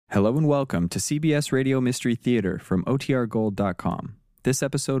Hello and welcome to CBS Radio Mystery Theater from OTRGold.com. This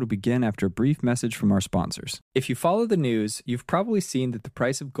episode will begin after a brief message from our sponsors. If you follow the news, you've probably seen that the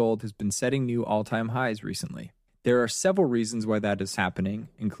price of gold has been setting new all-time highs recently. There are several reasons why that is happening,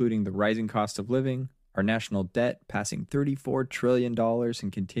 including the rising cost of living, our national debt passing $34 trillion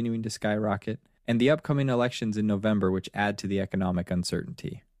and continuing to skyrocket, and the upcoming elections in November which add to the economic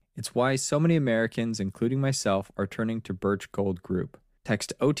uncertainty. It's why so many Americans, including myself, are turning to Birch Gold Group.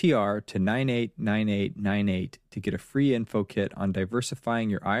 Text OTR to 989898 to get a free info kit on diversifying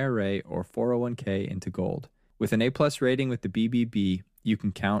your IRA or 401k into gold. With an A+ rating with the BBB, you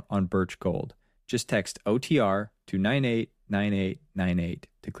can count on Birch Gold. Just text OTR to 989898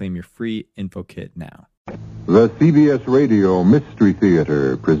 to claim your free info kit now. The CBS Radio Mystery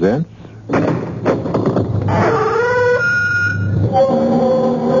Theater presents...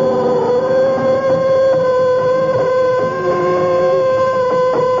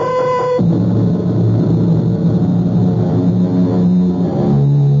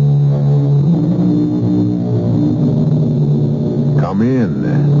 Come in.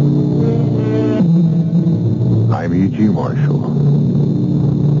 I'm E.G. Marshall.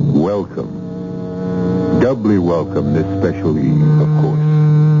 Welcome. Doubly welcome this special eve, of course.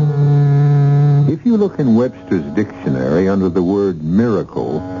 If you look in Webster's dictionary under the word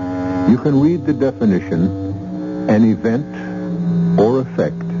miracle, you can read the definition, an event or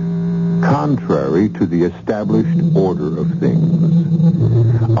effect contrary to the established order of things.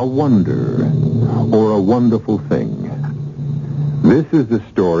 A wonder or a wonderful thing. This is the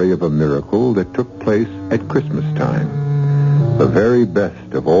story of a miracle that took place at Christmas time, the very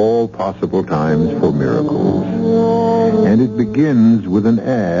best of all possible times for miracles. And it begins with an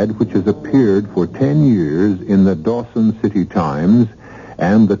ad which has appeared for 10 years in the Dawson City Times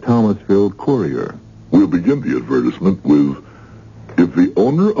and the Thomasville Courier. We'll begin the advertisement with, if the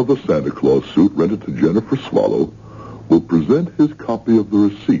owner of the Santa Claus suit rented to Jennifer Swallow will present his copy of the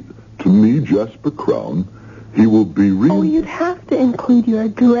receipt to me, Jasper Crown, he will be Oh, you'd have to include your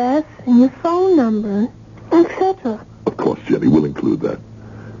address and your phone number, etc. Of course, Jenny, we'll include that.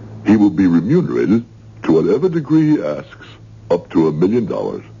 He will be remunerated to whatever degree he asks, up to $1 million.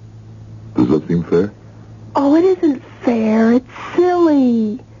 Does that seem fair? Oh, it isn't fair. It's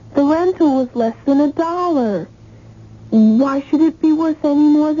silly. The rental was less than $1. Why should it be worth any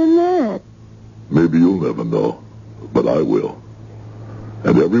more than that? Maybe you'll never know, but I will.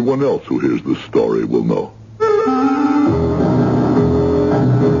 And everyone else who hears this story will know.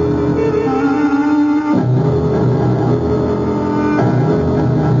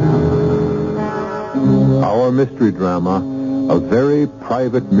 Our mystery drama, A Very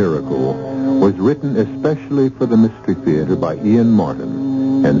Private Miracle, was written especially for the Mystery Theater by Ian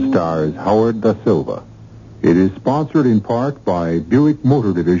Martin and stars Howard Da Silva. It is sponsored in part by Buick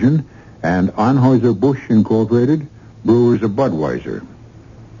Motor Division and Anheuser-Busch Incorporated, Brewers of Budweiser.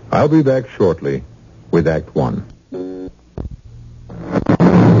 I'll be back shortly with Act One.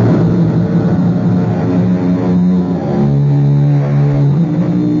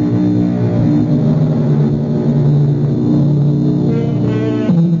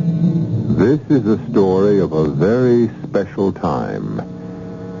 This is a story of a very special time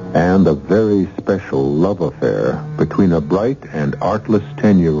and a very special love affair between a bright and artless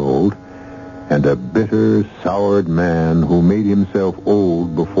 10-year-old and a bitter, soured man who made himself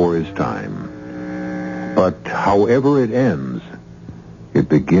old before his time. But however it ends, it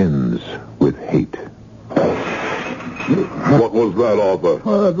begins with hate. What was that, Arthur?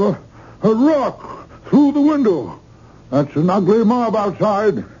 A rock through the window. That's an ugly mob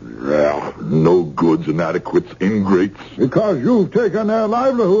outside. Yeah, no goods, inadequates, ingrates. Because you've taken their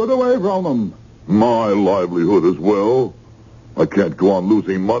livelihood away from them. My livelihood as well. I can't go on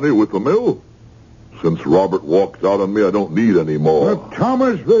losing money with the mill. Since Robert walked out on me, I don't need any more. But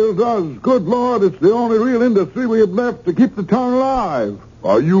Thomasville does. Good Lord, it's the only real industry we have left to keep the town alive.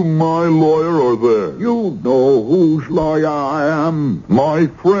 Are you my lawyer or theirs? You know whose lawyer I am. My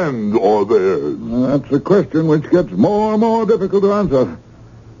friend or theirs? That's a question which gets more and more difficult to answer.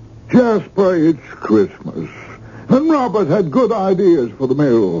 Jasper, it's Christmas. And Robert had good ideas for the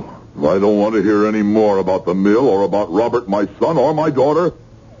mill. I don't want to hear any more about the mill or about Robert, my son, or my daughter.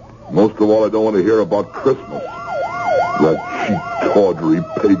 Most of all, I don't want to hear about Christmas. That cheap, tawdry,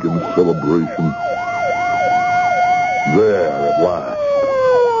 pagan celebration. There, at last.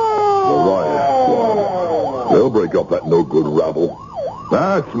 The riot squad. They'll break up that no-good rabble.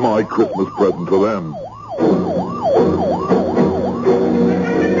 That's my Christmas present to them.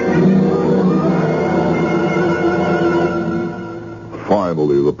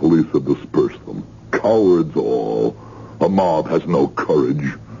 Finally, the police have dispersed them. Cowards all. A mob has no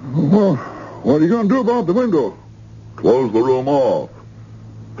courage. Well, what are you going to do about the window? Close the room off.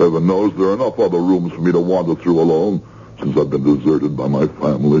 Heaven knows there are enough other rooms for me to wander through alone since I've been deserted by my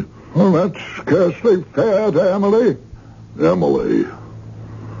family. Well, that's scarcely fair to Emily. Emily.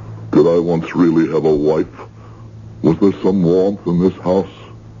 Did I once really have a wife? Was there some warmth in this house?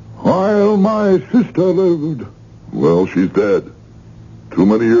 While my sister lived. Well, she's dead. Too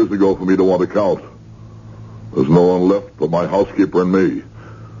many years ago for me to want to count. There's no one left but my housekeeper and me.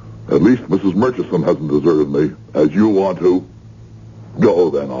 At least Mrs. Murchison hasn't deserted me, as you want to. Go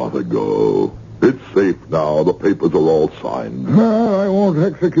then, Arthur, go. It's safe now. The papers are all signed. I won't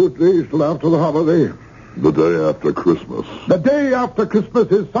execute these till after the holiday. The day after Christmas. The day after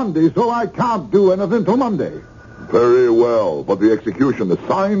Christmas is Sunday, so I can't do anything till Monday. Very well, but the execution is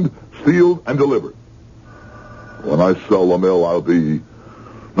signed, sealed, and delivered. When I sell the mill, I'll be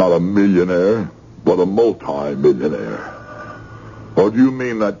not a millionaire, but a multi-millionaire. Or do you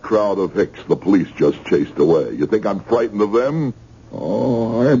mean that crowd of hicks the police just chased away? You think I'm frightened of them?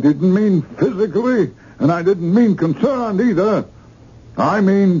 Oh, I didn't mean physically, and I didn't mean concerned either. I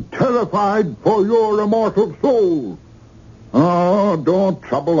mean terrified for your immortal soul. Oh, don't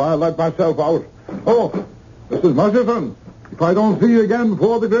trouble. I'll let myself out. Oh, Mrs. Murchison, if I don't see you again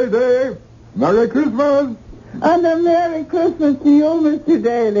before the great day, Merry Christmas. And a Merry Christmas to you, Mr.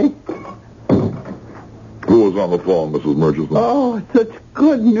 Daly. Who was on the phone, Mrs. Murchison? Oh, such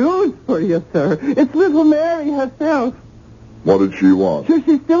good news for you, sir. It's little Mary herself. What did she want? Sure,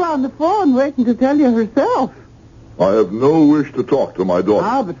 she's still on the phone waiting to tell you herself. I have no wish to talk to my daughter.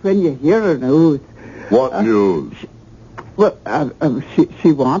 Ah, but when you hear her news... What news? Well,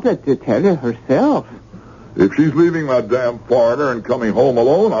 she wanted to tell you herself. If she's leaving that damn foreigner and coming home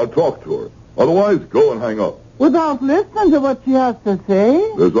alone, I'll talk to her. Otherwise, go and hang up. Without listening to what she has to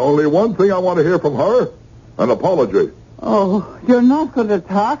say? There's only one thing I want to hear from her. An apology. Oh, you're not going to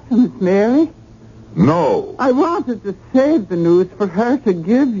talk to Miss Mary? No. I wanted to save the news for her to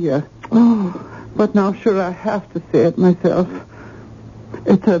give you. Oh, but now sure I have to say it myself.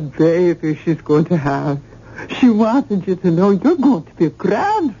 It's a baby she's going to have. She wanted you to know you're going to be a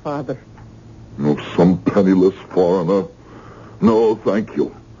grandfather. Oh, some penniless foreigner. No, thank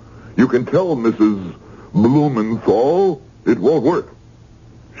you. You can tell Mrs. Blumenthal it won't work.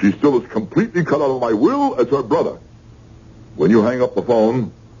 She's still as completely cut out of my will as her brother. When you hang up the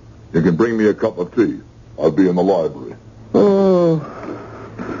phone, you can bring me a cup of tea. I'll be in the library. Oh,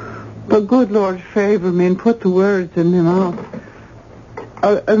 the good Lord favor me and put the words in my mouth.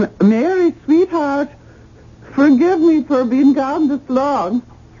 Mary, sweetheart, forgive me for being gone this long.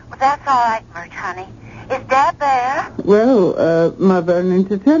 Well, that's all right, Murch, honey. Is Dad there? Well, my Vernon,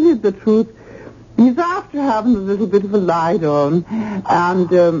 to tell you the truth, he's after having a little bit of a lie down, and,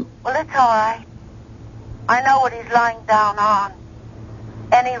 Well, it's all right. I know what he's lying down on.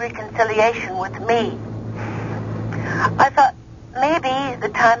 Any reconciliation with me. I thought maybe the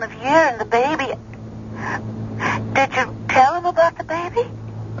time of year and the baby. Did you tell him about the baby?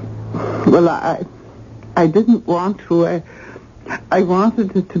 well, I didn't want to. I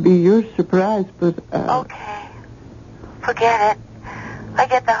wanted it to be your surprise, but... Okay. Forget it. I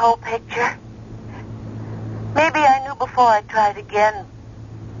get the whole picture. Maybe I knew before I tried again.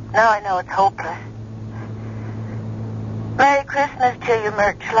 Now I know it's hopeless. Merry Christmas to you,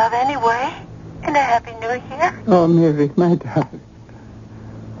 Murch, love, anyway. And a Happy New Year. Oh, Mary, my darling.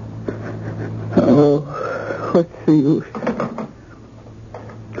 Oh, what's the use?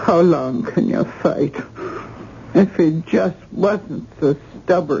 How long can you fight? If he just wasn't so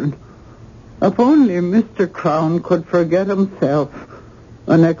stubborn. If only Mr. Crown could forget himself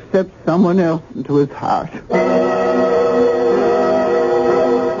and accept someone else into his heart.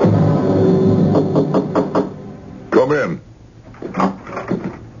 Come in.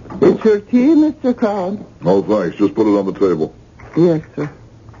 It's your tea, Mr. Crown? No, thanks. Just put it on the table. Yes, sir.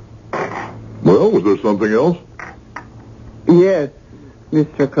 Well, was there something else? Yes,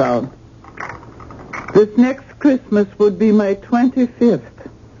 Mr. Crown. This next Christmas would be my 25th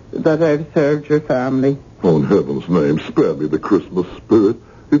that I've served your family. Oh, in heaven's name, spare me the Christmas spirit.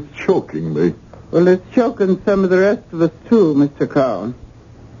 It's choking me. Well, it's choking some of the rest of us, too, Mr. Crown.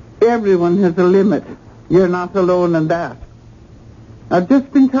 Everyone has a limit. You're not alone in that. I've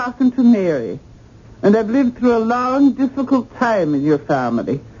just been talking to Mary, and I've lived through a long, difficult time in your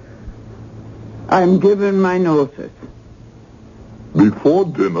family. I'm giving my notice. Before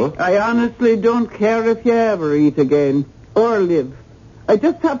dinner? I honestly don't care if you ever eat again or live. I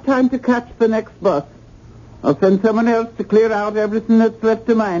just have time to catch the next bus. I'll send someone else to clear out everything that's left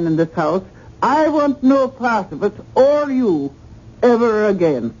of mine in this house. I want no part of it or you ever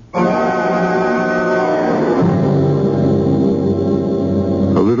again.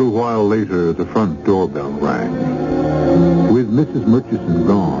 Now, little while later, the front doorbell rang. With Mrs. Murchison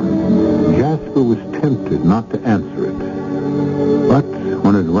gone, Jasper was tempted not to answer it. But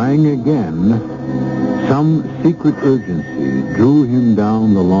when it rang again, some secret urgency drew him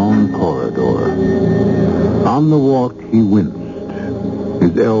down the long corridor. On the walk, he winced.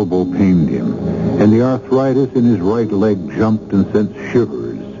 His elbow pained him, and the arthritis in his right leg jumped and sent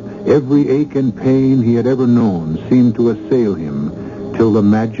shivers. Every ache and pain he had ever known seemed to assail him, till the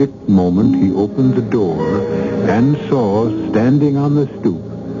magic moment he opened the door and saw, standing on the stoop,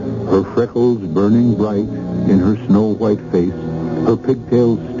 her freckles burning bright in her snow-white face, her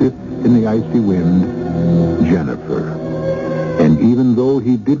pigtails stiff in the icy wind, Jennifer. And even though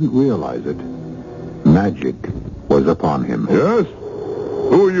he didn't realize it, magic was upon him. Yes?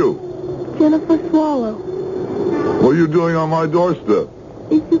 Who are you? Jennifer Swallow. What are you doing on my doorstep?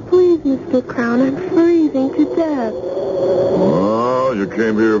 If you please, Mr. Crown, I'm freezing to death. Oh, you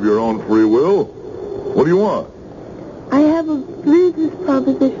came here of your own free will? What do you want? I have a business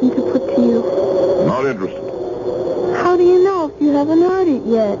proposition to put to you. Not interested. How do you know if you haven't heard it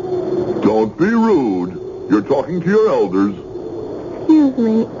yet? Don't be rude. You're talking to your elders. Excuse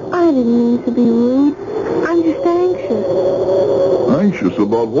me, I didn't mean to be rude. I'm just anxious. Anxious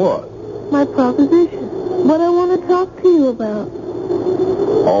about what? My proposition. What I want to talk to you about.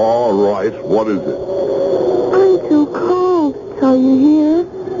 All right, what is it? I'm too cold to tell you here.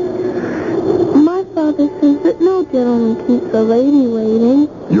 My father says that no gentleman keeps a lady waiting.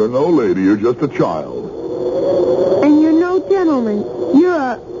 You're no lady, you're just a child. And you're no gentleman. You're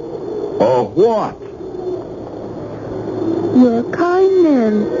a what? You're a kind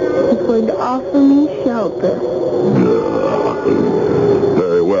man who's going to offer me shelter.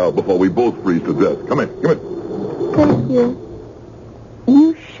 Very well, before we both freeze to death. Come in. Thank you.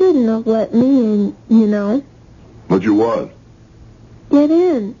 You shouldn't have let me in, you know. But you was. Get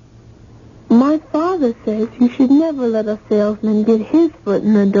in. My father says you should never let a salesman get his foot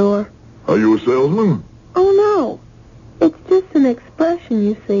in the door. Are you a salesman? Oh, no. It's just an expression,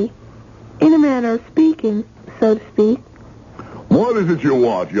 you see. In a manner of speaking, so to speak. What is it you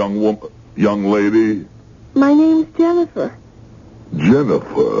want, young lady? My name's Jennifer.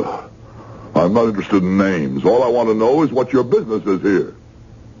 Jennifer. I'm not interested in names. All I want to know is what your business is here.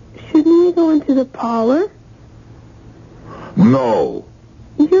 Shouldn't we go into the parlor? No.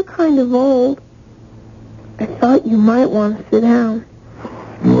 You're kind of old. I thought you might want to sit down.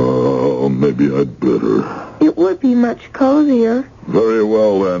 Well, maybe I'd better. It would be much cozier. Very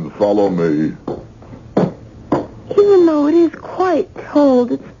well, then. Follow me. Even though it is quite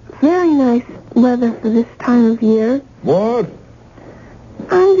cold, it's very nice weather for this time of year. What?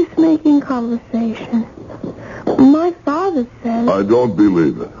 I'm just making conversation. My father says... I don't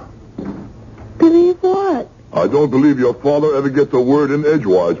believe it. Believe what? I don't believe your father ever gets a word in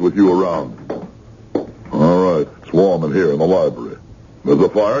edgewise with you around. All right. It's warm in here in the library. There's a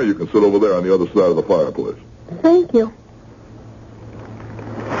fire. You can sit over there on the other side of the fireplace. Thank you.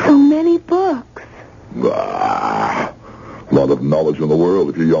 So many books. A lot of knowledge in the world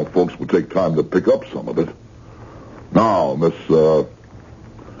if you young folks would take time to pick up some of it. Now, Miss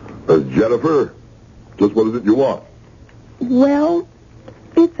Jennifer, just what is it you want? Well,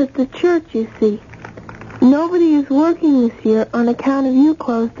 it's at the church, you see. Nobody is working this year on account of you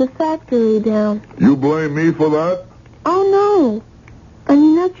closed the factory down. You blame me for that? Oh, no. I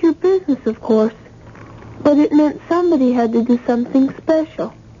mean, that's your business, of course. But it meant somebody had to do something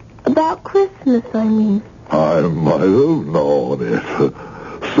special. About Christmas, I mean. I might have known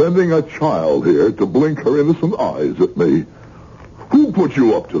it. Sending a child here to blink her innocent eyes at me. Who put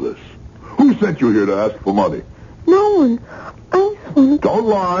you up to this? Who sent you here to ask for money? No one. I just wanted to... Don't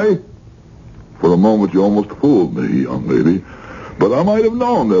lie. For a moment, you almost fooled me, young lady. But I might have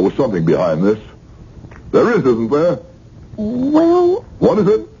known there was something behind this. There is, isn't there? Well... What is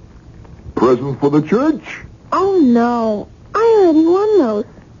it? Present for the church? Oh, no. I already won those.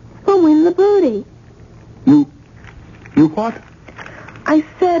 From Win the Booty. You what? I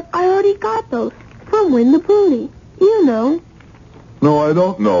said I already got those. From Win the Booty. You know. No, I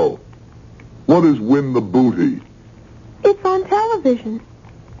don't know. What is Win the Booty? It's on television.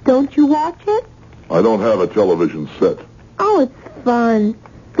 Don't you watch it? I don't have a television set. Oh, it's fun.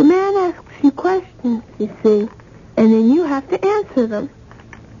 The man asks you questions, you see, and then you have to answer them.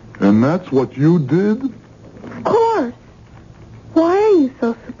 And that's what you did? Of course. Why are you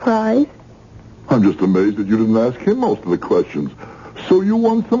so surprised? I'm just amazed that you didn't ask him most of the questions. So you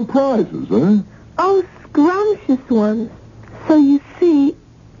won some prizes, eh? Oh, scrumptious ones. So you see,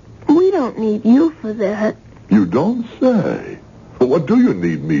 we don't need you for that. You don't say. But what do you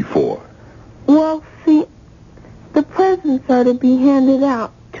need me for? Well, see, the presents are to be handed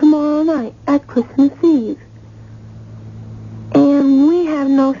out tomorrow night at Christmas Eve. And we have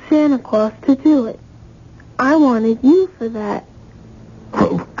no Santa Claus to do it. I wanted you for that.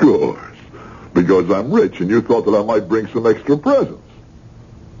 Of course. Because I'm rich and you thought that I might bring some extra presents.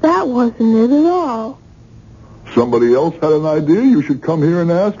 That wasn't it at all. Somebody else had an idea you should come here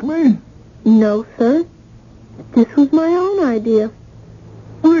and ask me? No, sir. This was my own idea.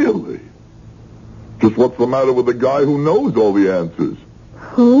 Really? Just what's the matter with the guy who knows all the answers?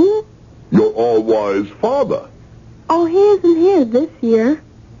 Who? Your all-wise father. Oh, he isn't here this year.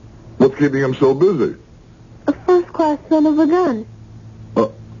 What's keeping him so busy? A first-class son of a gun.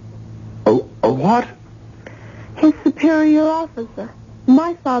 A what? His superior officer.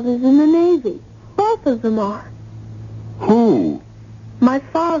 My father's in the Navy. Both of them are. Who? My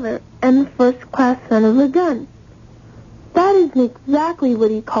father and the first-class son of a gun. That isn't exactly what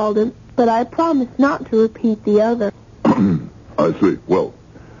he called him, but I promise not to repeat the other. I see. Well,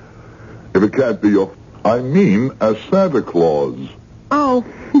 if it can't be your... I mean, as Santa Claus. Oh,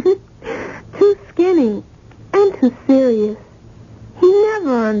 too skinny and too serious. He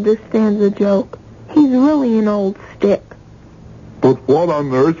never understands a joke. He's really an old stick. But what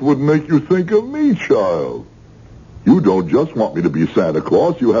on earth would make you think of me, child? You don't just want me to be Santa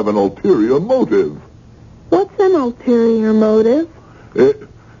Claus. You have an ulterior motive. What's an ulterior motive?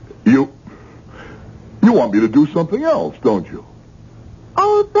 You want me to do something else, don't you?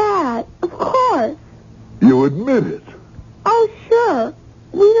 Oh, that. Of course. You admit it. Oh, sure.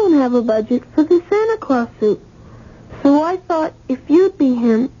 We don't have a budget for the Santa Claus suit. So I thought if you'd be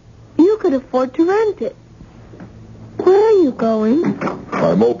him, you could afford to rent it. Where are you going?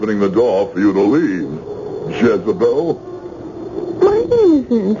 I'm opening the door for you to leave, Jezebel. My name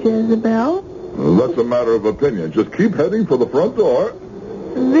isn't Jezebel. That's a matter of opinion. Just keep heading for the front door.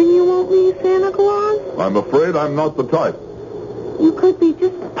 Then you won't be Santa Claus? I'm afraid I'm not the type. You could be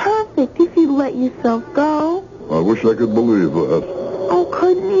just perfect if you'd let yourself go. I wish I could believe that. Oh,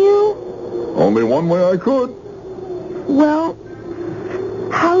 couldn't you? Only one way I could. Well,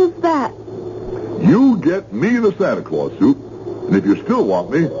 how's that? You get me the Santa Claus suit, and if you still want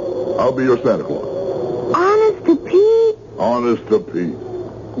me, I'll be your Santa Claus. Honest to Pete? Honest to Pete.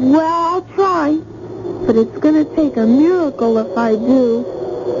 Well, I'll try. But it's going to take a miracle if I do.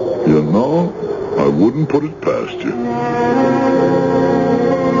 You know, I wouldn't put it past you.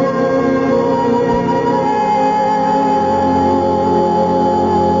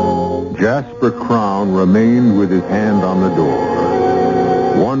 Jasper Crown remained with his hand on the door.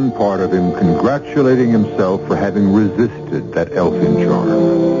 One part of him congratulating himself for having resisted that elfin charm.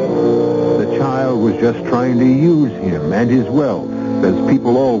 The child was just trying to use him and his wealth, as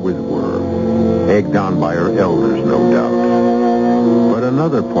people always were, egged on by her elders, no doubt. But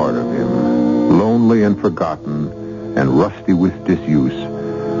another part of him, lonely and forgotten and rusty with disuse,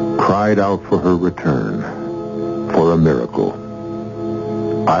 cried out for her return, for a miracle.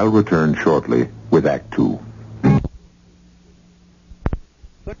 I'll return shortly with Act 2.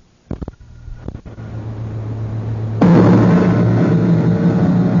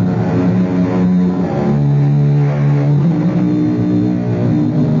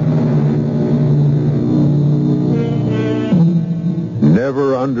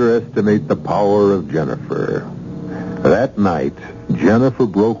 Never underestimate the power of Jennifer. That night, Jennifer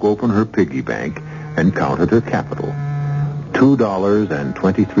broke open her piggy bank and counted her capital.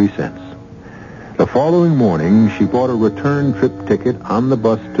 $2.23. The following morning, she bought a return trip ticket on the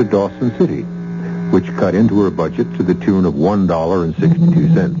bus to Dawson City, which cut into her budget to the tune of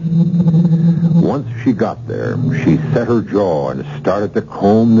 $1.62. Once she got there, she set her jaw and started to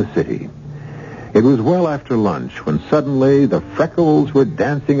comb the city. It was well after lunch when suddenly the freckles were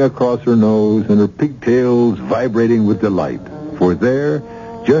dancing across her nose and her pigtails vibrating with delight. For there,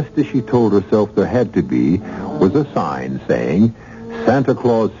 just as she told herself there had to be, was a sign saying, Santa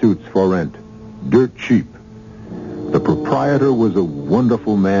Claus suits for rent, dirt cheap. The proprietor was a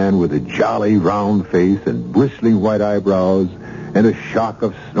wonderful man with a jolly round face and bristling white eyebrows and a shock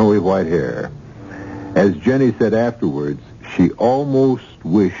of snowy white hair. As Jenny said afterwards, she almost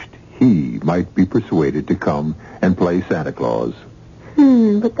wished he might be persuaded to come and play Santa Claus.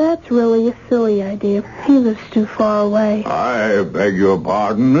 But that's really a silly idea. He lives too far away. I beg your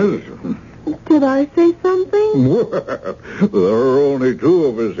pardon, miss. Did I say something? Well, there are only two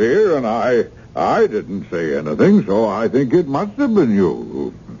of us here, and I didn't say anything, so I think it must have been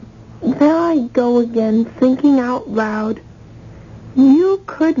you. There I go again, thinking out loud. You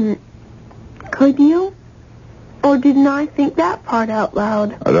couldn't. Could you? Or didn't I think that part out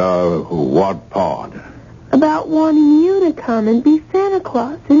loud? What part? About wanting you to come and be Santa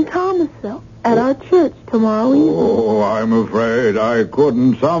Claus in Thomasville. at our church tomorrow evening. Oh, I'm afraid I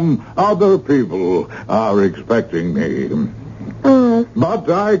couldn't. Some other people are expecting me. Oh. But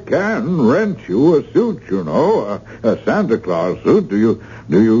I can rent you a suit, you know, a Santa Claus suit. Do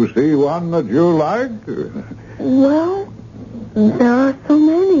you see one that you like? Well, there are so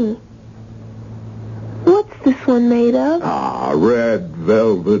many. What's this one made of? Ah, red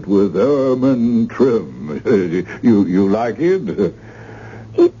velvet with ermine trim. You like it?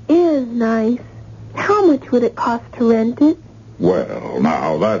 It is nice. How much would it cost to rent it? Well,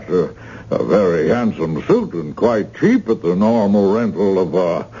 now, that's a very handsome suit and quite cheap at the normal rental of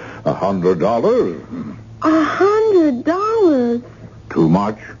 $100. $100? Too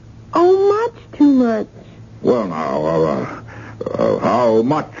much? Oh, much too much. Well, now, how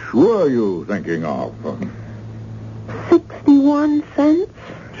much were you thinking of? 61 cents?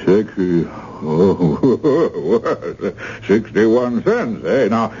 61 cents, eh?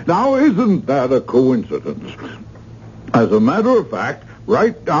 Now, isn't that a coincidence? As a matter of fact,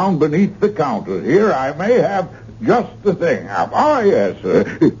 right down beneath the counter here, I may have just the thing. Yes,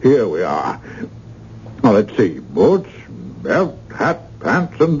 here we are. Now, let's see. Boots, belt, hat,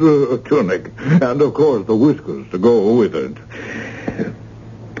 pants, and a tunic. And, of course, the whiskers to go with it.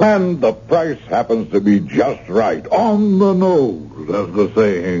 And the price happens to be just right. On the nose, as the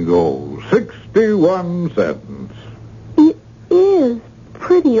saying goes. 61 cents. It is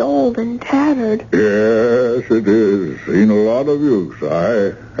pretty old and tattered. Yes, it is. Seen a lot of use.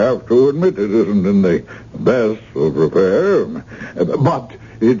 I have to admit it isn't in the best of repair. But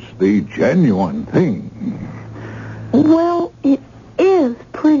it's the genuine thing. Well, it is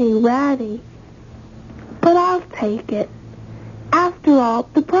pretty ratty. But I'll take it. After all,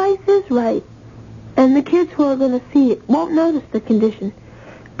 the price is right. And the kids who are going to see it won't notice the condition.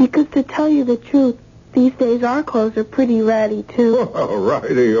 Because to tell you the truth, these days our clothes are pretty ratty, too. All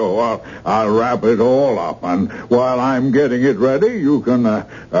righty-o. I'll wrap it all up. And while I'm getting it ready, you can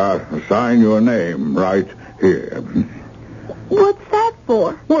sign your name right here. What's that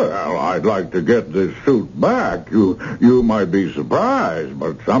for? Well, I'd like to get this suit back. You might be surprised,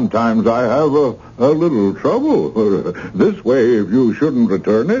 but sometimes I have a little trouble. This way, if you shouldn't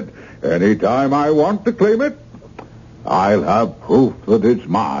return it, anytime I want to claim it, I'll have proof that it's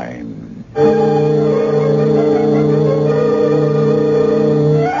mine. Oh,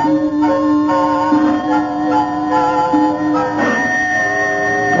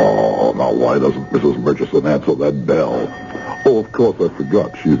 now why doesn't Mrs. Murchison answer that bell? Oh, of course, I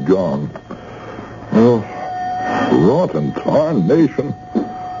forgot. She's gone. Well, rotten tarnation.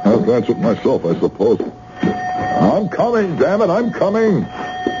 I have to answer it myself, I suppose. I'm coming, damn it, I'm coming.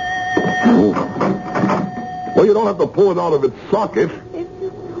 Oh. Well, you don't have to pull it out of its socket.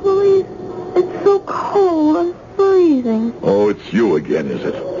 Please, it's so cold. I'm freezing. Oh, it's you again, is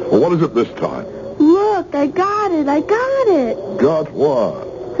it? Well, what is it this time? Look, I got it. Got what?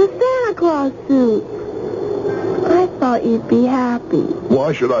 The Santa Claus suit. I thought you'd be happy.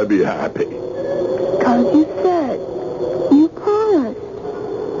 Why should I be happy? Because you said. You promised.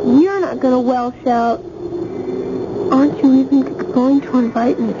 You're not going to Welsh out. Aren't you even going to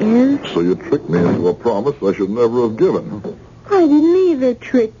invite me in? So you tricked me into a promise I should never have given. I didn't either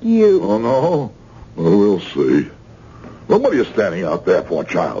trick you. Oh, no? Well, we'll see. Well, what are you standing out there for,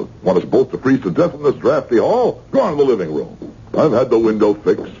 child? Want us both to freeze to death in this drafty hall? Go on to the living room. I've had the window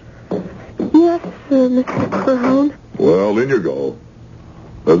fixed. Yes, sir, Mr. Crown. Well, in you go.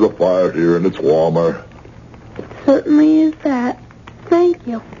 There's a fire here, and it's warmer. It certainly is that. Thank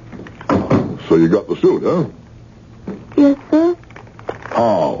you. So you got the suit, huh? Yes, sir.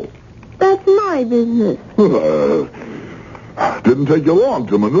 How? That's my business. Didn't take you long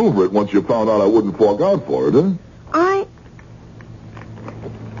to maneuver it once you found out I wouldn't fork out for it, huh?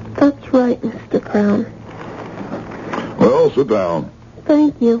 That's right, Mr. Crown. Well, sit down.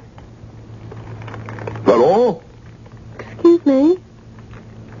 Thank you. Is that all? Excuse me?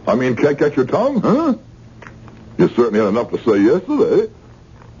 I mean, can't catch your tongue, huh? You certainly had enough to say yesterday.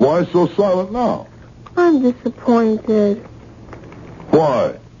 Why so silent now? I'm disappointed.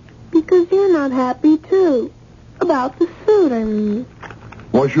 Why? Because you're not happy, too. About the suit, I mean.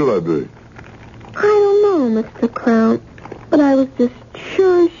 Why should I be? I don't know, Mr. Crown. But I was just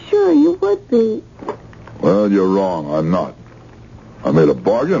sure you would be. Well, you're wrong. I'm not. I made a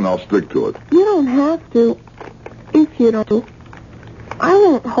bargain, and I'll stick to it. You don't have to. If you don't. I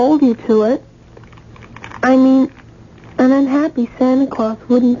won't hold you to it. I mean, an unhappy Santa Claus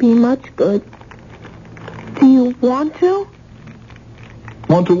wouldn't be much good. Do you want to?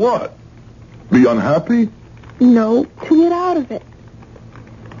 Want to what? Be unhappy? No, to get out of it.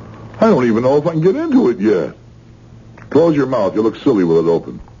 I don't even know if I can get into it yet. Close your mouth. You look silly with it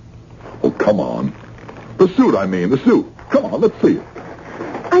open. Oh, come on. The suit, the suit. Come on, let's see it.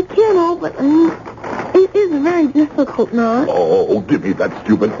 I can't open it. It is a very difficult knot. Oh, give me that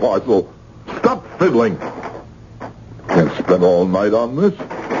stupid parcel. Stop fiddling. Can't spend all night on this.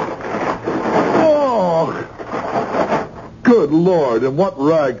 Oh, good Lord. In what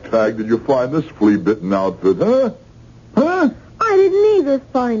ragtag did you find this flea-bitten outfit, huh? Huh? I didn't either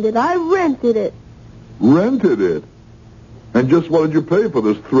find it. I rented it. Rented it? And just what did you pay for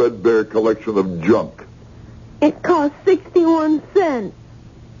this threadbare collection of junk? It cost 61 cents.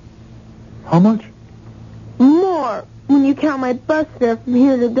 How much? More when you count my bus fare from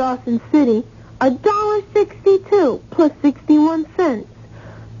here to Dawson City. $1.62 plus 61 cents.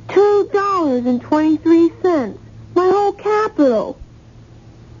 $2.23. My whole capital.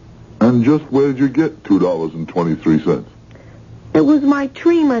 And just where did you get $2.23? It was my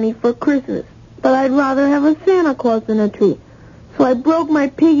tree money for Christmas, but I'd rather have a Santa Claus than a tree. So I broke my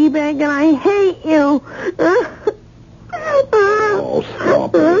piggy bank, and I hate you. Oh,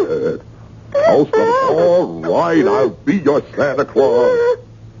 stop it. Oh, stop it. All right, I'll be your Santa Claus.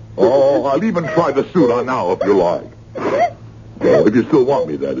 Oh, I'll even try the suit on now if you like. Oh, if you still want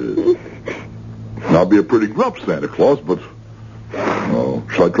me, that is. And I'll be a pretty gruff Santa Claus, but... Oh,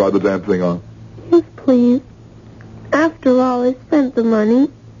 shall I try the damn thing on? Yes, please. After all, I spent the money.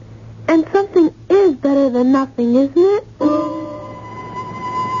 And something is better than nothing, isn't it?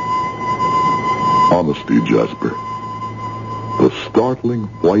 Honesty, Jasper. The startling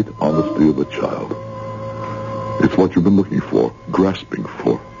white honesty of a child. It's what you've been looking for, grasping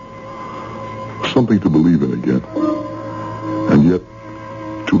for. Something to believe in again. And yet,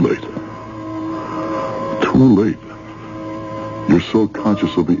 too late. Too late. You're so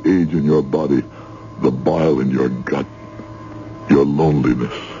conscious of the age in your body, the bile in your gut, your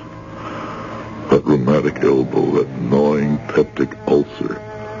loneliness, that rheumatic elbow, that gnawing peptic ulcer,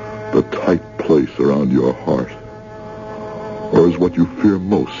 the tight place around your heart. Or is what you fear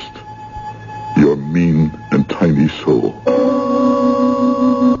most your mean and tiny soul?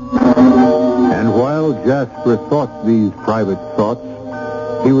 And while Jasper thought these private thoughts,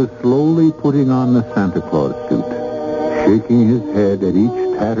 he was slowly putting on the Santa Claus suit, shaking his head at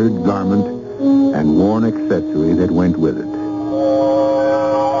each tattered garment and worn accessory that went with it.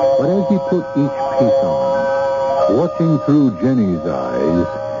 But as he put each piece on, watching through Jenny's eyes,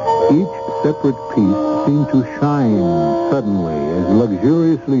 each separate piece seemed to shine suddenly as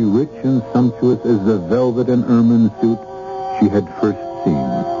luxuriously rich and sumptuous as the velvet and ermine suit she had first seen.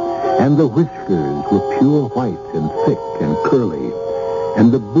 And the whiskers were pure white and thick and curly,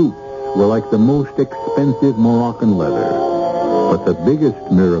 and the boots were like the most expensive Moroccan leather. But the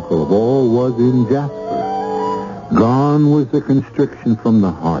biggest miracle of all was in Jasper. Gone was the constriction from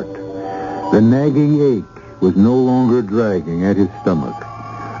the heart. The nagging ache was no longer dragging at his stomach.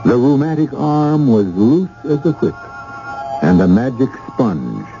 The rheumatic arm was loose as a whip, and the magic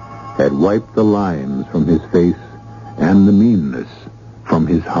sponge had wiped the lines from his face and the meanness from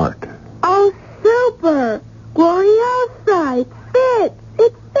his heart. Oh, super! Gloriosa! It fits!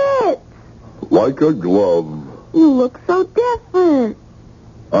 It fits! Like a glove. You look so different.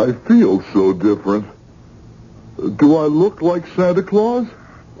 I feel so different. Do I look like Santa Claus?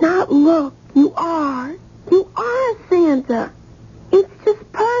 Not look. You are. You are Santa. It's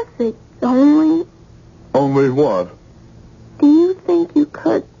just perfect. Only... Only what? Do you think you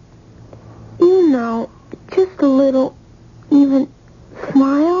could, you know, just a little, even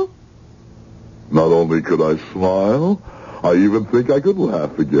smile? Not only could I smile, I even think I could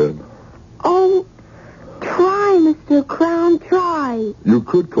laugh again. Oh, try, Mr. Crown, try. You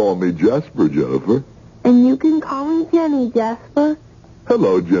could call me Jasper, Jennifer. And you can call me Jenny, Jasper.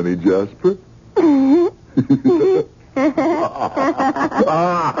 Hello, Jenny Jasper. Oh,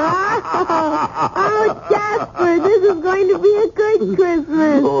 Jasper, this is going to be a good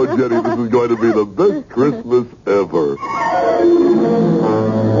Christmas. Oh, Jenny, this is going to be the best Christmas ever.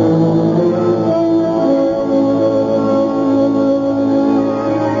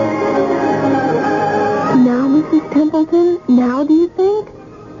 Now, Mrs. Templeton, now do you think?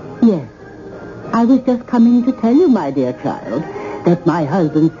 Yes. I was just coming to tell you, my dear child, that my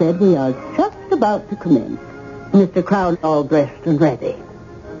husband said we are just about to commence. Mr. Crown all dressed and ready.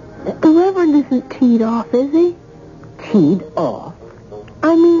 The Reverend isn't teed off, is he? Teed off?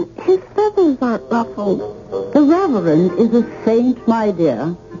 I mean, his feathers aren't ruffled. The Reverend is a saint, my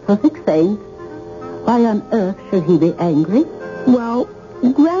dear. A perfect saint. Why on earth should he be angry? Well,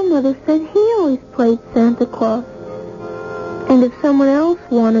 Grandmother said he always played Santa Claus. And if someone else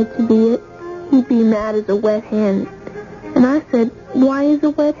wanted to be it, he'd be mad as a wet hen. And I said, why is a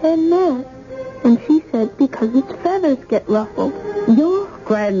wet hen mad? And she said, because its feathers get ruffled. Your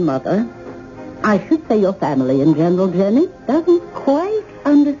grandmother I should say your family in general, Jenny, doesn't quite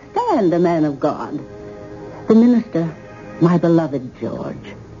understand a man of God. The minister, my beloved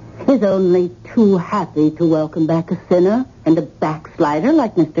George, is only too happy to welcome back a sinner and a backslider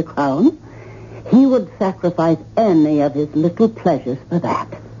like Mr. Crown. He would sacrifice any of his little pleasures for that.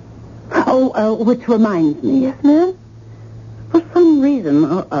 Which reminds me. Yes, ma'am? For some reason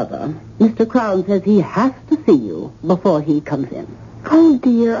or other, Mr. Crown says he has to see you before he comes in. Oh,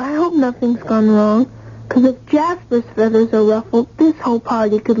 dear, I hope nothing's gone wrong. Because if Jasper's feathers are ruffled, this whole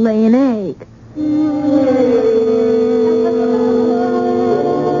party could lay an egg.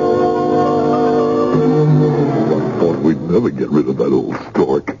 I thought we'd never get rid of that old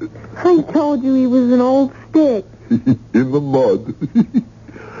stork. I told you he was an old stick. In the mud.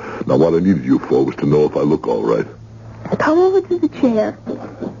 Now, what I needed you for was to know if I look all right. Come over to the chair.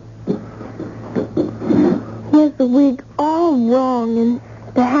 He has the wig all wrong, and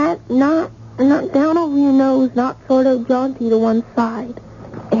the hat not down over your nose, not sort of jaunty to one side.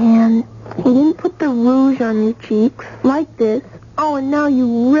 And he didn't put the rouge on your cheeks, like this. Oh, and now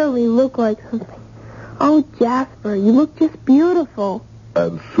you really look like something. Oh, Jasper, you look just beautiful.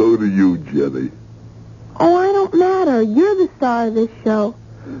 And so do you, Jenny. Oh, I don't matter. You're the star of this show.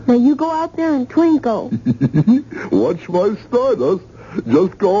 Now you go out there and twinkle. Watch my stardust.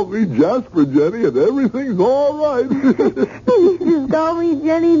 Just call me Jasper, Jenny, and everyth's all right. You just call me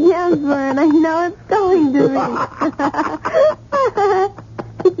Jenny Jasper, and I know it's going to be.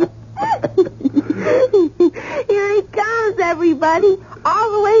 Here he comes, everybody,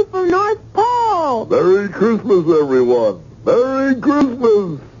 all the way from North Pole. Merry Christmas, everyone. Merry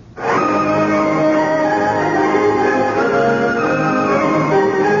Christmas.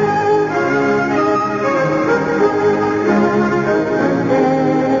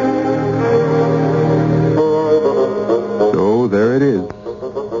 There it is.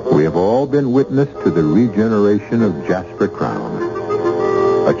 We have all been witness to the regeneration of Jasper Crown.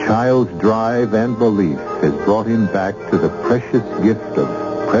 A child's drive and belief has brought him back to the precious gift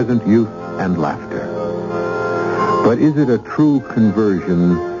of present youth and laughter. But is it a true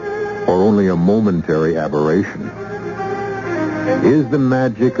conversion or only a momentary aberration? Is the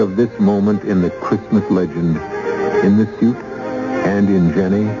magic of this moment in the Christmas legend, in the suit, and in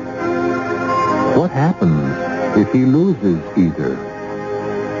Jenny? What happens if he loses either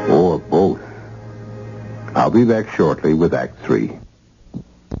or both? I'll be back shortly with Act 3.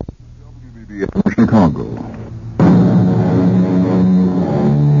 WBBM from Chicago.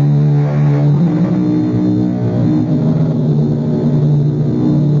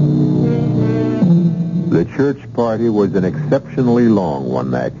 The church party was an exceptionally long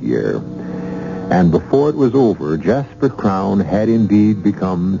one that year. And before it was over, Jasper Crown had indeed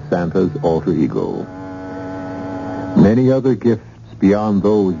become Santa's alter ego. Many other gifts beyond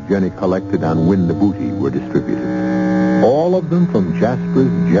those Jenny collected on Win the Booty were distributed. All of them from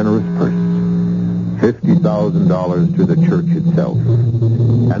Jasper's generous purse. $50,000 to the church itself.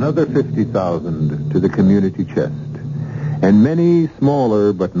 Another $50,000 to the community chest. And many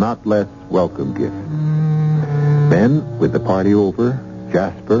smaller but not less welcome gifts. Then, with the party over,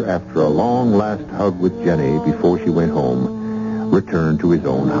 Jasper, after a long last hug with Jenny before she went home, returned to his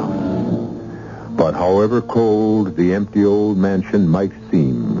own house. But however cold the empty old mansion might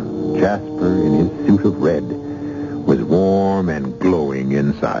seem, Jasper, in his suit of red, was warm and glowing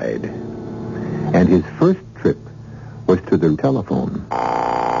inside. And his first trip was to the telephone.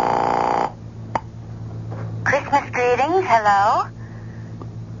 Christmas greetings, hello?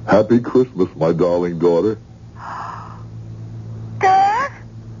 Happy Christmas, my darling daughter. Dad?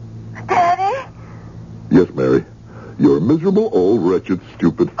 Daddy? Yes, Mary. You're a miserable, old, wretched,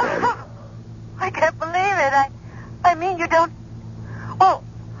 stupid father. I can't believe it. I mean, you don't... Oh,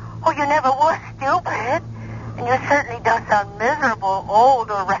 you never were stupid. And you certainly don't sound miserable, old,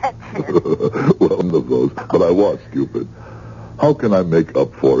 or wretched. Well, none of those. But I was stupid. How can I make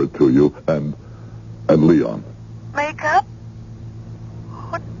up for it to you and Leon? Make up?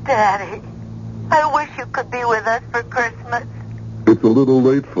 Oh, Daddy, I wish you could be with us for Christmas. It's a little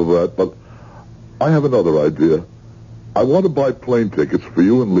late for that, but I have another idea. I want to buy plane tickets for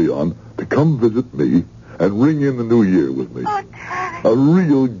you and Leon to come visit me and ring in the new year with me. Oh, Daddy. A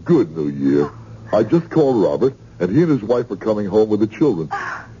real good new year. I just called Robert, and he and his wife are coming home with the children.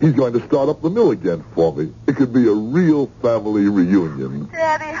 He's going to start up the mill again for me. It could be a real family reunion.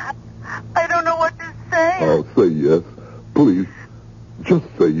 Daddy, I don't know what to say. Oh, say yes. Please, just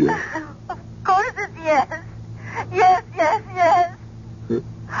say yes. Of course it's yes. Yes, yes, yes.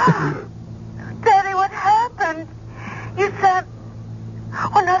 Daddy, what happened? You sound,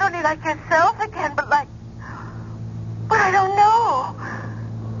 well, not only like yourself again, but I don't know.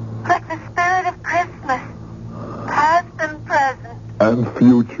 Like the spirit of and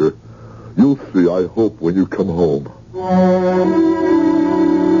future. You'll see, I hope, when you come home.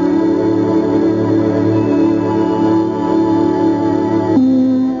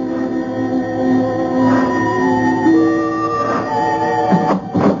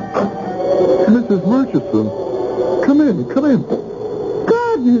 Mrs. Murchison, come in.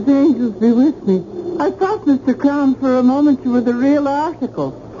 God and his angels be with me. I thought, Mr. Crown, for a moment you were the real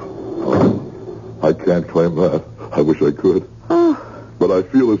article. I can't claim that. I wish I could. Oh. But I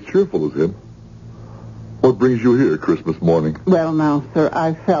feel as cheerful as him. What brings you here Christmas morning? Well, now, sir,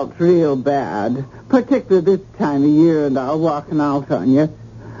 I felt real bad, particularly this time of year and all walking out on you.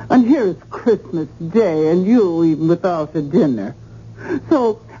 And here's Christmas Day, and you even without a dinner.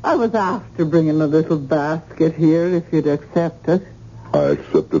 So I was after bringing a little basket here, if you'd accept it. I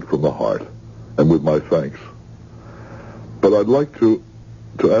accept it from the heart, and with my thanks. But I'd like to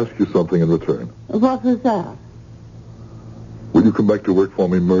ask you something in return. What was that? Will you come back to work for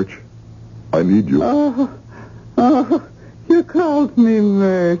me, Murch? I need you. Oh, you called me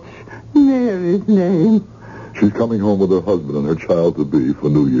Murch. Mary's name. She's coming home with her husband and her child-to-be for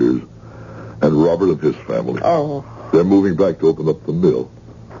New Year's. And Robert and his family. Oh. They're moving back to open up the mill.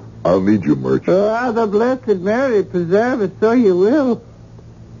 I'll need you, Murch. The Blessed Mary preserve us, so you will.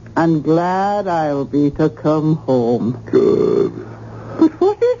 And glad I'll be to come home. Good. But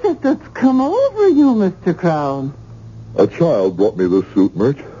what is it that's come over you, Mr. Crown? A child brought me this suit,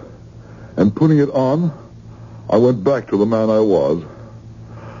 Murch. And putting it on, I went back to the man I was.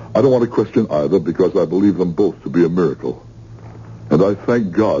 I don't want to question either because I believe them both to be a miracle. And I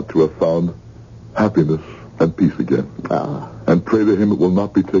thank God to have found happiness and peace again. And pray to him it will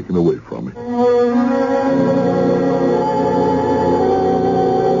not be taken away from me.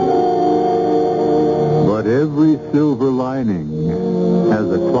 But every silver lining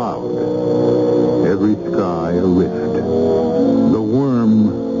has a cloud, every sky a rift. The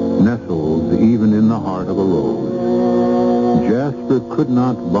worm nestles even in the heart of a rose. Jasper could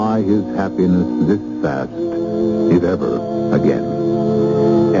not buy his happiness this fast, if ever, again.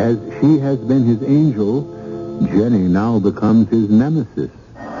 As she has been his angel, Jenny now becomes his nemesis.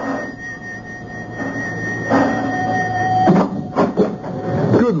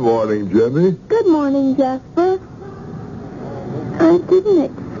 Good morning, Jenny. Good morning, Jasper. I didn't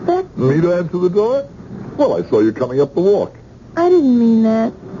expect... Me to answer the door? Well, I saw you coming up the walk. I didn't mean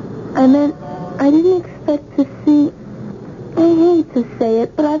that. I meant I didn't expect to see... I hate to say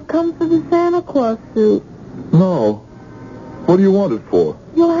it, but I've come for the Santa Claus suit. No. What do you want it for?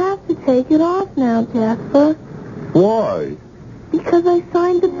 You'll have to take it off now, Jasper. Why? Because I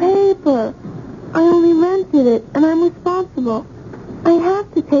signed the paper. I only rented it, and I'm responsible. I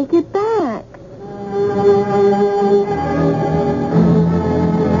have to take it back.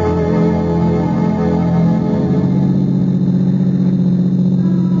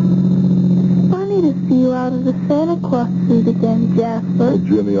 Funny to see you out of the Santa Claus suit again, Jasper. Oh,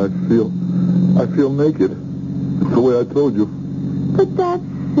 Jenny, I feel naked. It's the way I told you. But that's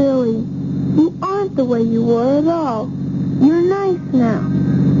silly. You aren't the way you were at all. You're nice now.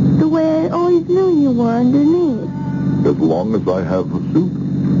 The way I always knew you were underneath. As long as I have the suit.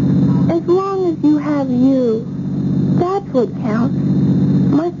 As long as you have you. That's what counts.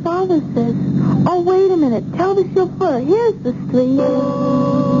 My father says, oh, wait a minute. Tell the chauffeur. Here's the street.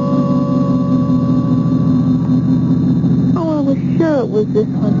 Oh, I was sure it was this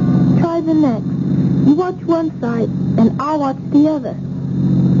one. Try the next. You watch one side, and I'll watch the other.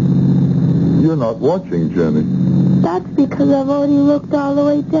 You're not watching, Jenny. That's because I've already looked all the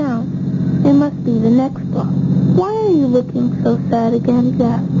way down. It must be the next block. Why are you looking so sad again,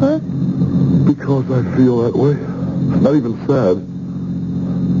 Jasper? Because I feel that way. Not even sad.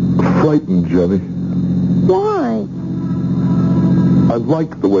 Frightened, Jenny. Why? I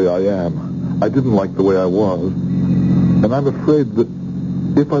like the way I am. I didn't like the way I was. And I'm afraid that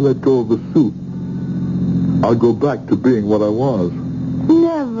if I let go of the suit, I'll go back to being what I was.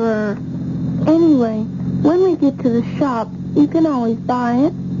 Never. Anyway, when we get to the shop, you can always buy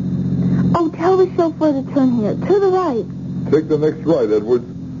it. Oh, tell the chauffeur to turn here, to the right. Take the next right, Edwards.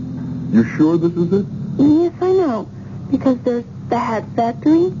 You sure this is it? Yes, I know. Because there's the hat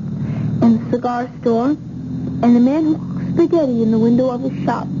factory, and the cigar store, and the man who cooks spaghetti in the window of his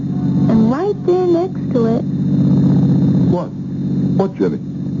shop. And right there next to it... What? What, Jenny?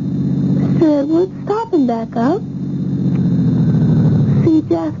 Mr. Edwards, stop and back up. See,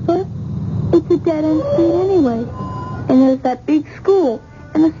 Jasper? It's a dead-end street anyway. And there's that big school,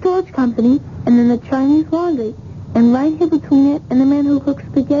 and the storage company, and then the Chinese laundry. And right here between it and the man who cooks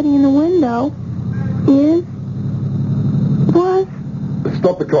spaghetti in the window was...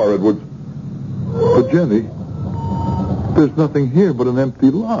 Stop the car, Edwards. But, Jenny, There's nothing here but an empty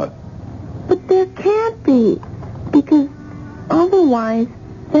lot. But there can't be, because otherwise,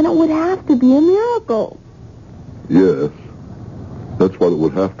 then it would have to be a miracle. Yes, that's what it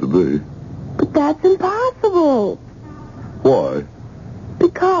would have to be. But that's impossible. Why?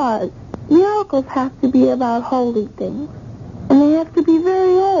 Because miracles have to be about holy things, and they have to be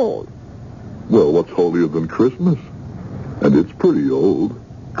very old. Well, what's holier than Christmas? And it's pretty old.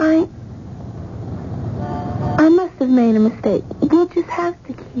 I must have made a mistake. We'll just have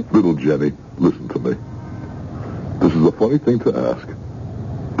to keep... Little Jenny, listen to me. This is a funny thing to ask,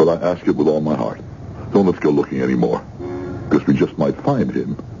 but I ask it with all my heart. Don't let's go looking anymore, because we just might find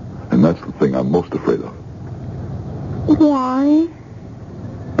him, and that's the thing I'm most afraid of. Why?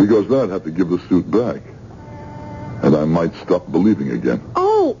 Because then I'd have to give the suit back, and I might stop believing again.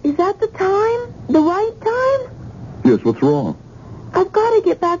 Oh, is that the time? The right time? Yes, what's wrong? I've got to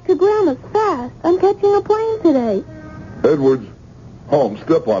get back to Grandma's fast. I'm catching a plane today. Edwards, home,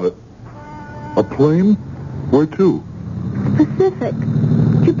 step on it. A plane? Where to? Pacific.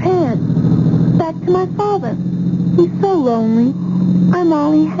 Japan. Back to my father. He's so lonely. I'm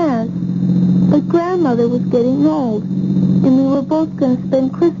all he has. But Grandmother was getting old, and we were both going to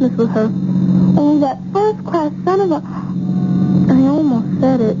spend Christmas with her. Only that first-class son of a... I almost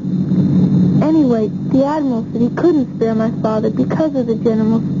said it. Anyway, the Admiral said he couldn't spare my father because of the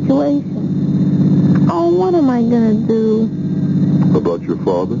general situation. Oh, what am I going to do? About your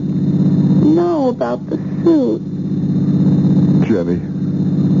father? No, about the suit. Jenny,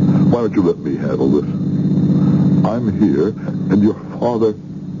 why don't you let me handle this? I'm here, and your father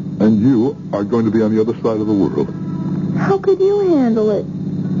and you are going to be on the other side of the world. How could you handle it?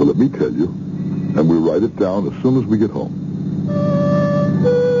 Well, let me tell you, and we'll write it down as soon as we get home.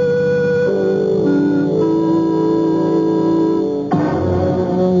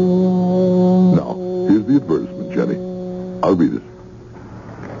 Now, here's the advertisement, Jenny. I'll read it.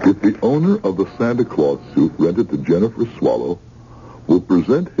 If the owner of the Santa Claus suit rented to Jennifer Swallow will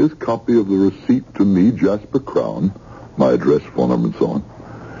present his copy of the receipt to me, Jasper Crown, my address, phone number, and so on,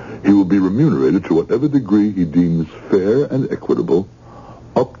 he will be remunerated to whatever degree he deems fair and equitable,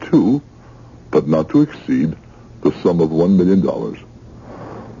 up to, but not to exceed, the sum of $1 million.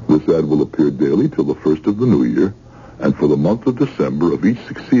 This ad will appear daily till the first of the new year, and for the month of December of each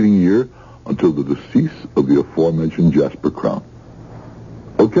succeeding year until the decease of the aforementioned Jasper Crown.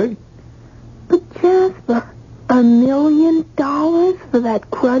 Okay? But Jasper, $1 million for that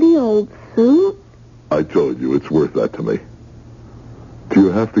cruddy old suit? I told you, it's worth that to me. Do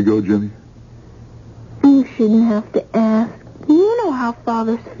you have to go, Jenny? You shouldn't have to ask. You know how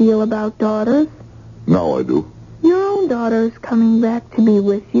fathers feel about daughters. Now I do. Your own daughter is coming back to be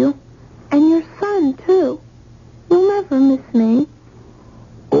with you. And your son, too. You'll never miss me.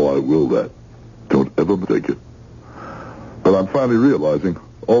 Oh, I will that. Don't ever mistake it. But I'm finally realizing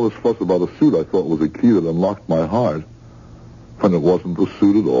all this fuss about a suit I thought was a key that unlocked my heart. And it wasn't the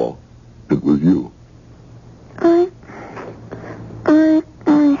suit at all. It was you.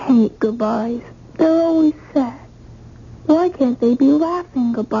 I hate goodbyes. They're always sad. Why can't they be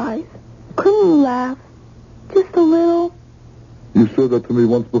laughing goodbyes? Couldn't you laugh? Just a little? You said that to me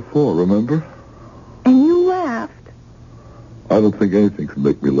once before, remember? And you laughed. I don't think anything can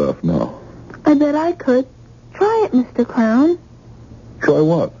make me laugh now. I bet I could. Try it, Mr. Crown. Try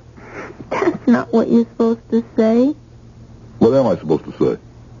what? That's not what you're supposed to say. What am I supposed to say?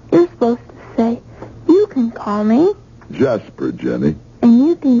 You're supposed to say, you can call me. Jasper, Jenny. And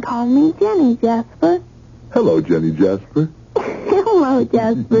you can call me Jenny, Jasper. Hello, Jenny Jasper. Hello,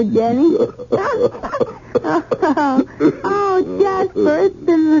 Jasper, Jenny. Oh, Jasper, it's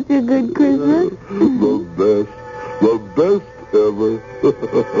been such a good Christmas. The best ever.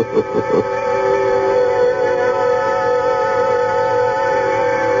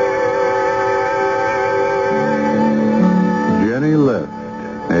 Jenny left,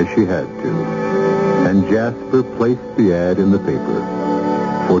 as she had to, and Jasper placed the ad in the paper.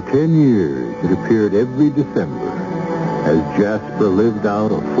 For 10 years, it appeared every December as Jasper lived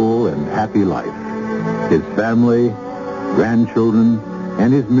out a full and happy life. His family, grandchildren,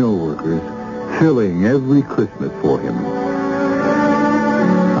 and his mill workers filling every Christmas for him.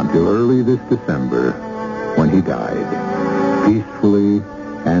 Until early this December, when he died, peacefully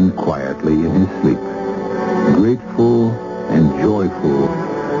and quietly in his sleep, grateful and joyful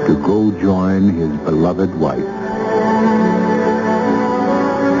to go join his beloved wife.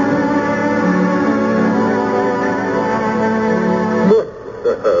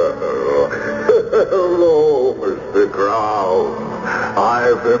 Hello, Mr. Crown.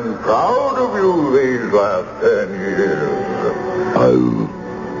 I've been proud of you these last 10 years.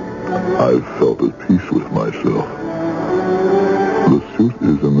 I've felt at peace with myself. The suit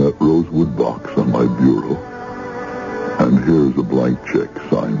is in that rosewood box on my bureau. And here's a blank check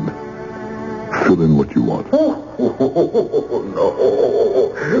signed. Fill in what you want. Oh,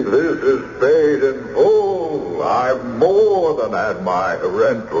 no. This is paid in full. I've more than had my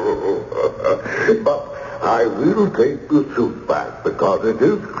rental. But I will take the suit back because it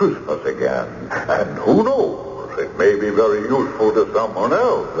is Christmas again. And who knows? It may be very useful to someone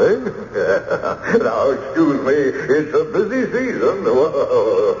else, eh? Now, excuse me, it's a busy season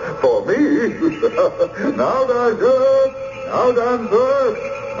for me. Now, Dasher, now, Dancer,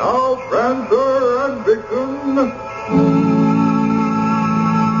 now, Prancer and Vixen.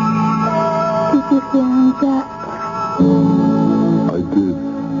 Did you feel him, Jasper? I did.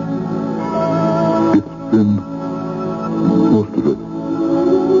 It's been most of it.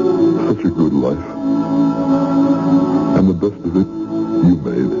 Such a good life. And the best of it, you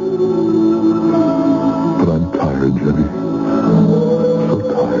made. But I'm tired, Jenny. So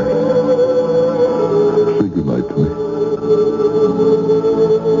tired. Say goodnight to me.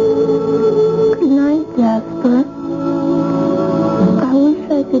 Good night, Jasper. I wish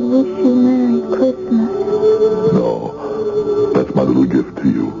I could wish you Merry Christmas. No, that's my little gift to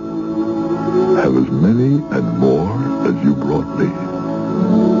you. Have as many and more as you brought me.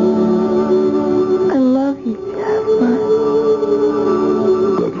 I love you, Jasper.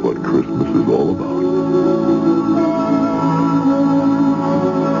 That's what Christmas is all about.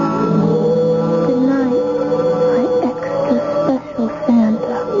 Good night, my extra special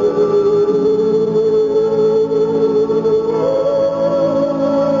Santa.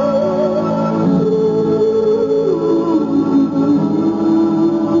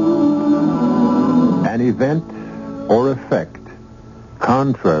 An event or effect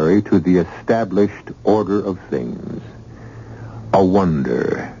contrary to the established order of things. A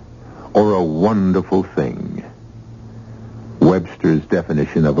wonder or a wonderful thing. Webster's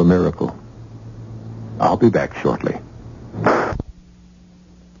definition of a miracle. I'll be back shortly.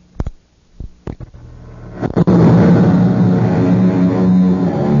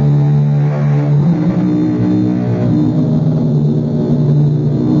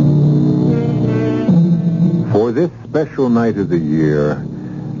 For this special night of the year,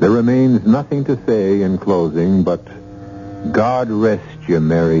 there remains nothing to say in closing but God rest you,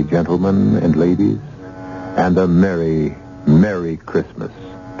 merry gentlemen and ladies, and a merry, merry Christmas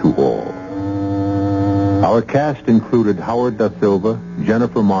to all. Our cast included Howard Da Silva,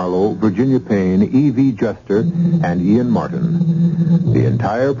 Jennifer Marlowe, Virginia Payne, E.V. Juster, and Ian Martin. The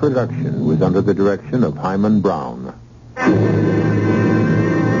entire production was under the direction of Hyman Brown.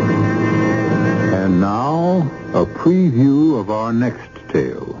 And now, a preview of our next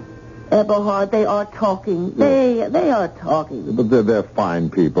tale. Eberhard, they are talking. They are talking. But they're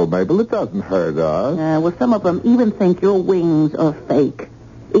fine people, Mabel. It doesn't hurt us. Well, some of them even think your wings are fake.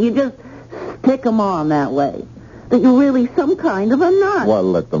 You just stick them on that way. That you're really some kind of a nut. Well,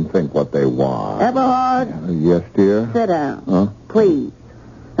 let them think what they want. Eberhard, Yes, dear? sit down. Huh? Please.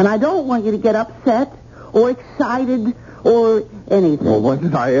 And I don't want you to get upset or excited or anything. Well, when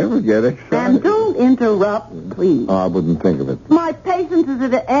did I ever get excited? And don't interrupt, please. I wouldn't think of it. My patience is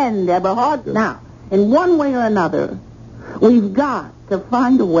at an end, Eberhard. Yes. Now, in one way or another, we've got to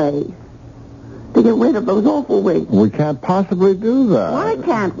find a way to get rid of those awful wings. We can't possibly do that. Why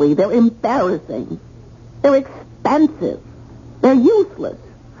can't we? They're embarrassing. They're expensive. They're useless.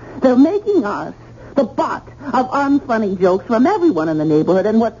 They're making us the butt of unfunny jokes from everyone in the neighborhood,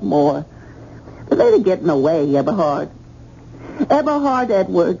 and what's more, they're getting away, Eberhard. Eberhard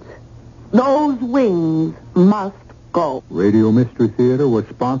Edwards, those wings must go. Radio Mystery Theater was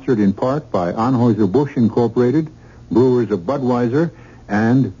sponsored in part by Anheuser-Busch Incorporated, Brewers of Budweiser,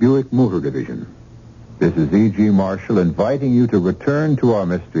 and Buick Motor Division. This is E.G. Marshall inviting you to return to our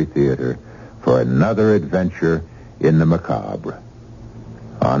Mystery Theater for another adventure in the macabre.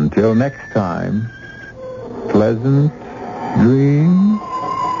 Until next time, pleasant dreams.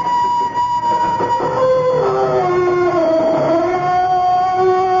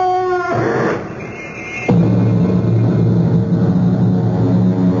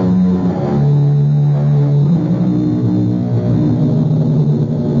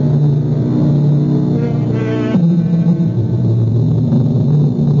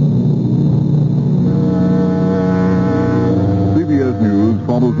 CBS News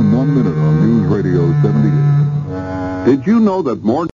follows in 1 minute on News Radio 78. Did you know that more